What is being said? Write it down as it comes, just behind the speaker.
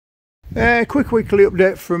Quick weekly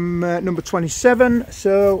update from number 27.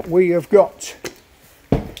 So we have got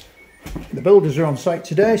the builders are on site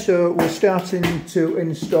today, so we're starting to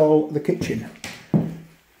install the kitchen.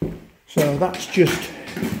 So that's just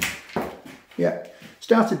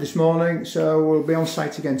started this morning, so we'll be on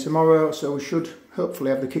site again tomorrow. So we should hopefully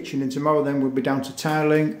have the kitchen in tomorrow. Then we'll be down to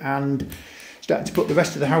tiling and starting to put the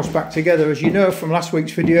rest of the house back together. As you know from last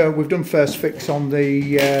week's video, we've done first fix on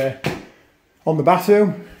the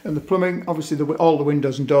bathroom and the plumbing. Obviously all the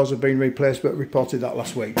windows and doors have been replaced, but reported that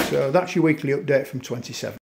last week. So that's your weekly update from 27.